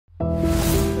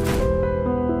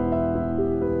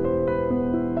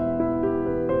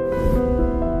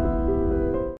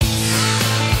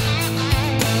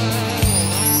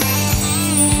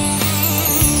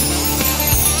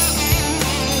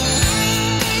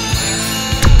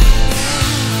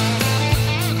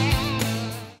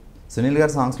సునీల్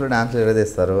గారు సాంగ్స్లో డ్యాన్స్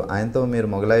ఎరదేస్తారు. ఆయనతో మీరు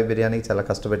మొగలాయి బిర్యానీకి చాలా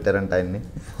కష్టపెట్టారంట ఆయన్ని.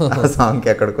 ఆ సాంగ్కి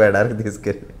ఎక్కడికో ఎడారికి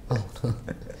తీసుకెళ్ళి.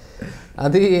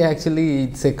 అది actually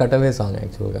it's a cut away song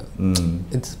యాక్చువల్గా.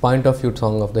 It's point of view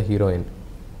song of the heroine.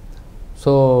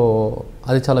 So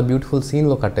అది చాలా బ్యూటిఫుల్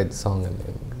సీన్లో కట్ అయింది సాంగ్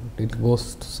అండి. It goes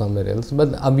to somewhere else.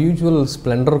 But ఆ మ్యూచువల్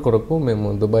స్ప్లెండర్ కొరకు మేము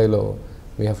దుబాయ్లో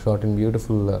we have shot in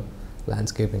beautiful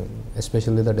landscaping.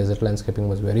 Especially the desert landscaping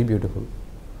was very beautiful.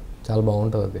 చాలా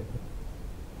బాగుంటుంది అది.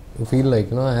 You feel like,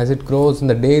 as it grows in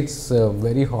the day, it's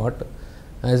very hot.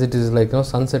 As it is like,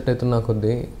 sunset అయితున్నా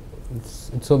కొద్దీ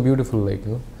it's so beautiful like,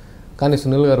 కానీ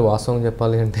సునీల్ గారు వాస్తవం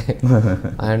చెప్పాలి అంటే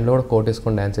ఆయనలో కూడా కోట్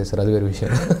వేసుకొని డ్యాన్స్ చేస్తారు. అది వేరే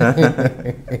విషయం.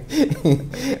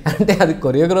 అంటే అది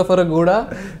కొరియోగ్రాఫర్ కూడా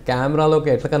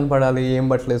కెమెరాలోకి ఎట్లా కనపడాలి, ఏం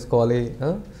బట్టలు వేసుకోవాలి,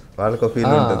 వాళ్ళకు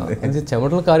ఫీల్ ఉంటుంది.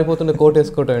 చెమటలు కారిపోతుండే కోట్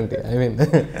వేసుకోవటం ఏంటి, I mean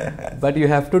but you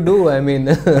have to do, I mean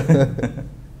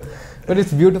but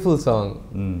it's beautiful song.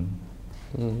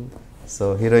 So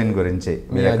heroine గురించి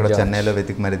మీరు ఎక్కడ చెన్నైలో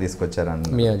వెతికి మరీ తీసుకొచ్చారన్న.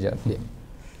 మియా జార్జ్.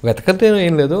 వెతకతే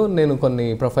ఏం లేదు, నేను కొన్ని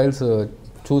ప్రొఫైల్స్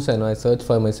చూశాను. I search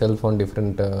for my self on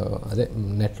different అదే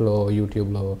నెట్లో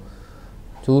యూట్యూబ్లో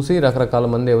చూసి రకరకాల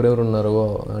మంది ఎవరెవరు ఉన్నారో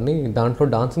అని. దాంట్లో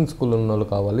డాన్సింగ్ స్కూల్ ఉన్న వాళ్ళు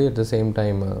కావాలి, at the same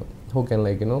time who can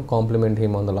like complement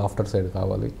him on the laughter side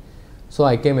కావాలి. So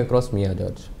I came across Miyan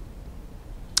George.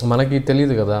 మనకి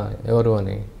తెలియదు కదా ఎవరు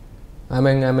అని. I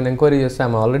mean ఎంక్వైరీ చేస్తే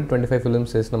ఆమె ఆల్రెడీ 25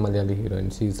 ఫిల్మ్స్ చేసిన Malayali heroine.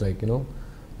 She is like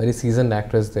very seasoned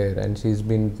actress there and she's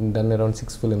been done around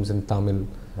 6 films in Tamil.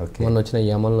 మొన్న వచ్చిన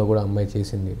యమన్లో కూడా అమ్మాయి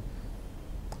చేసింది.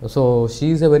 So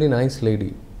she is a very nice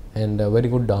lady and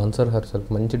very good dancer her self.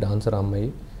 మంచి dancer అమ్మాయి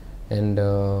and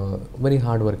very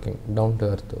hard working, down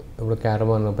to earth. ఇప్పుడు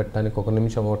caravan పెట్టడానికి ఒక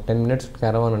నిమిషం, 10 minutes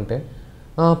క్యారవాన్ అంటే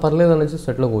పర్లేదు అనేసి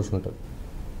సెట్లో కూర్చుంటుంది.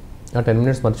 ఆ 10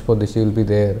 minutes మర్చిపోద్ది. She will be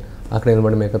there. అక్కడ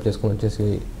నిలబడి మేకప్ చేసుకొని వచ్చేసి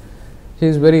she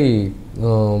is very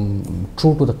true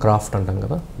to the craft అంటాం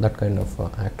కదా, that kind of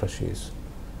actress she is.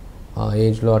 ఆ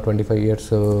ఏజ్లో, ఆ 25 years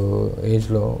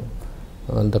ఏజ్లో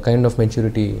the kind of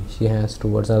maturity she has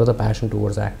towards, the passion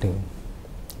towards acting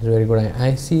it's very good. I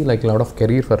see like lot of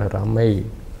career for her. అమ్మాయి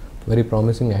very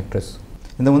promising actress.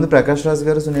 ఇంతకుముందు ప్రకాష్ రాజ్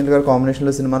గారు సునీల్ గారు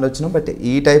కాంబినేషన్లో సినిమాలు వచ్చినా బట్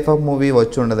ఈ టైప్ ఆఫ్ మూవీ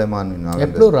వచ్చి ఉండదేమో అని.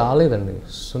 ఎప్పుడూ రాలేదండి.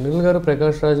 సునీల్ గారు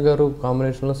ప్రకాష్ రాజ్ గారు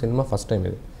కాంబినేషన్లో సినిమా ఫస్ట్ టైం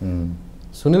ఇది.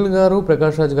 సునీల్ గారు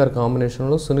ప్రకాష్ రాజ్ గారి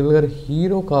కాంబినేషన్లో సునీల్ గారు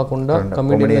హీరో కాకుండా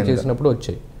కమెడీగా చేసినప్పుడు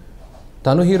వచ్చాయి.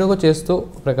 తను హీరోగా చేస్తూ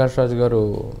ప్రకాష్ రాజ్ గారు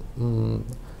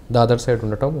ద అదర్ సైడ్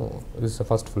ఉండటం is the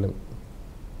first film.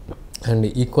 And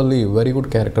equally very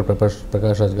good character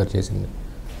Prakash Raj గారు చేసింది.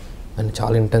 అండ్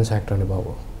చాలా ఇంటెన్స్ యాక్టర్ అండి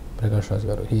బాబు ప్రకాష్ రాజ్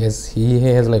గారు. He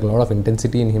has like lot of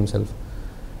intensity in himself.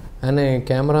 ఆయన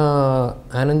కెమెరా,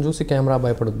 ఆయనను చూసి కెమెరా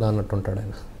భయపడుద్దా అన్నట్టు ఉంటాడు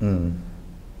ఆయన.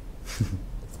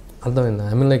 అర్థమైందా?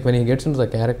 I mean like when he gets in to the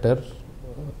character,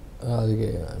 అది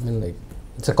I mean like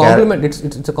it's a complement.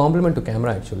 It's a complement to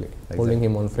camera actually. Holding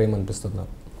him on frame అనిపిస్తుంది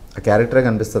నాకు. ఆ క్యారెక్టర్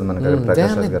కనిపిస్తుంది మనకి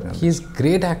ప్రకాష్ రాజ్ గారు. He is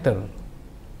great actor,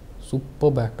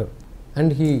 superb actor.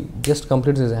 And he just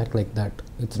completes his act like that.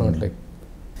 It's not like,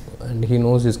 and he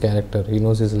knows his character, he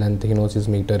knows his length, he knows his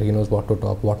metre, he knows what to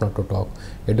talk, what not to talk,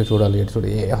 ఎటు చూడాలి, ఎటు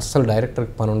చూడాలి. అస్సలు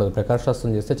డైరెక్టర్కి పని ఉండదు. ప్రకాష్ రాజ్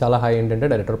చేస్తే చాలా హై ఏంటంటే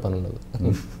డైరెక్టర్ పని ఉండదు.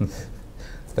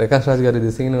 ప్రకాష్ రాజ్ గారు ఇది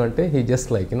సీన్ అంటే he just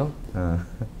like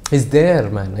is there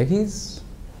man. Like he's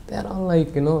there all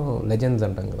like legends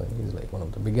అంటాం కదా. He's like one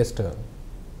of the biggest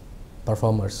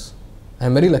performers.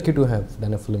 I'm very lucky to have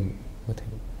done a film with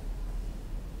him.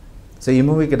 So ఈ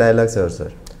మూవీకి dialogues ఎవరు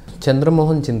sir?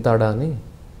 Chandramohan చింతాడా అని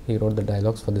he wrote the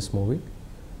dialogues for this movie.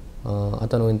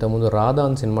 అతను ఇంతకుముందు రాధా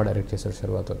అని cinema direct చేశాడు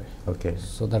శర్వాతోనే. Okay.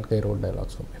 So that guy wrote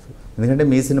dialogues for my film. ఎందుకంటే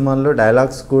మీ సినిమాల్లో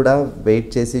డైలాగ్స్ కూడా వెయిట్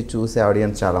చేసి చూసే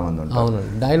ఆడియన్స్ చాలామంది ఉంటారు.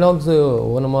 అవునండి. డైలాగ్స్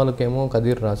ఓనమాలకేమో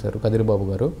కదీర్ రాశారు, కదీర్ బాబు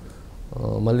గారు.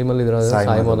 మళ్ళీ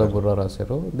సాయి మాధవ్ గుర్రా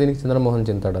రాశారు. దీనికి చంద్రమోహన్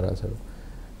చింతాడా రాశారు.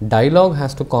 Dialogue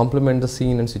has to complement the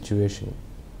scene and situation.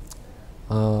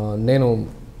 నేను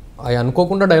అవి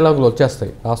అనుకోకుండా డైలాగులు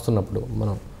వచ్చేస్తాయి రాస్తున్నప్పుడు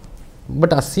మనం,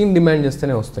 బట్ ఆ సీన్ డిమాండ్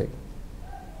చేస్తేనే వస్తాయి.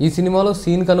 ఈ సినిమాలో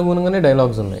సీన్కి అనుగుణంగానే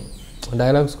డైలాగ్స్ ఉన్నాయి.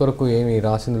 డైలాగ్స్ కొరకు ఏమీ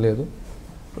రాసింది లేదు.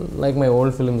 Like my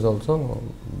old films also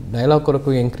dialogue కొరకు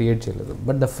ఏం క్రియేట్ చేయలేదు.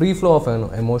 But the free flow of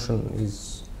emotion is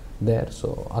there. So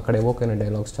అక్కడ ఎవోకైన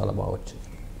డైలాగ్స్ చాలా బాగా వచ్చాయి.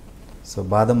 సో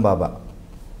బాదం బాబా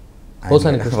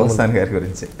పోసాని గారి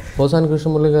గురించి, పోసాని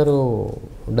కృష్ణమురళి గారు,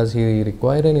 does he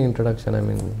require any introduction? I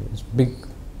mean it's big.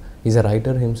 Is a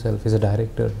writer himself, is a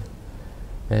director,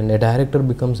 and a director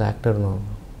becomes actor now.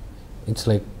 It's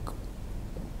like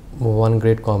one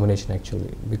great combination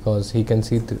actually, because he can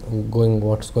see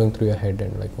what's going through your head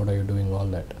and like what are you doing, all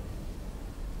that.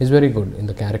 He's very good in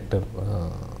the character.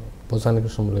 Posani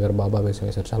Krishnamulargaru Baba వేషం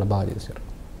వేశారు, చాలా బాగా చేశారు.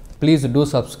 Please do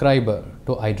subscribe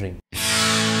to iDream.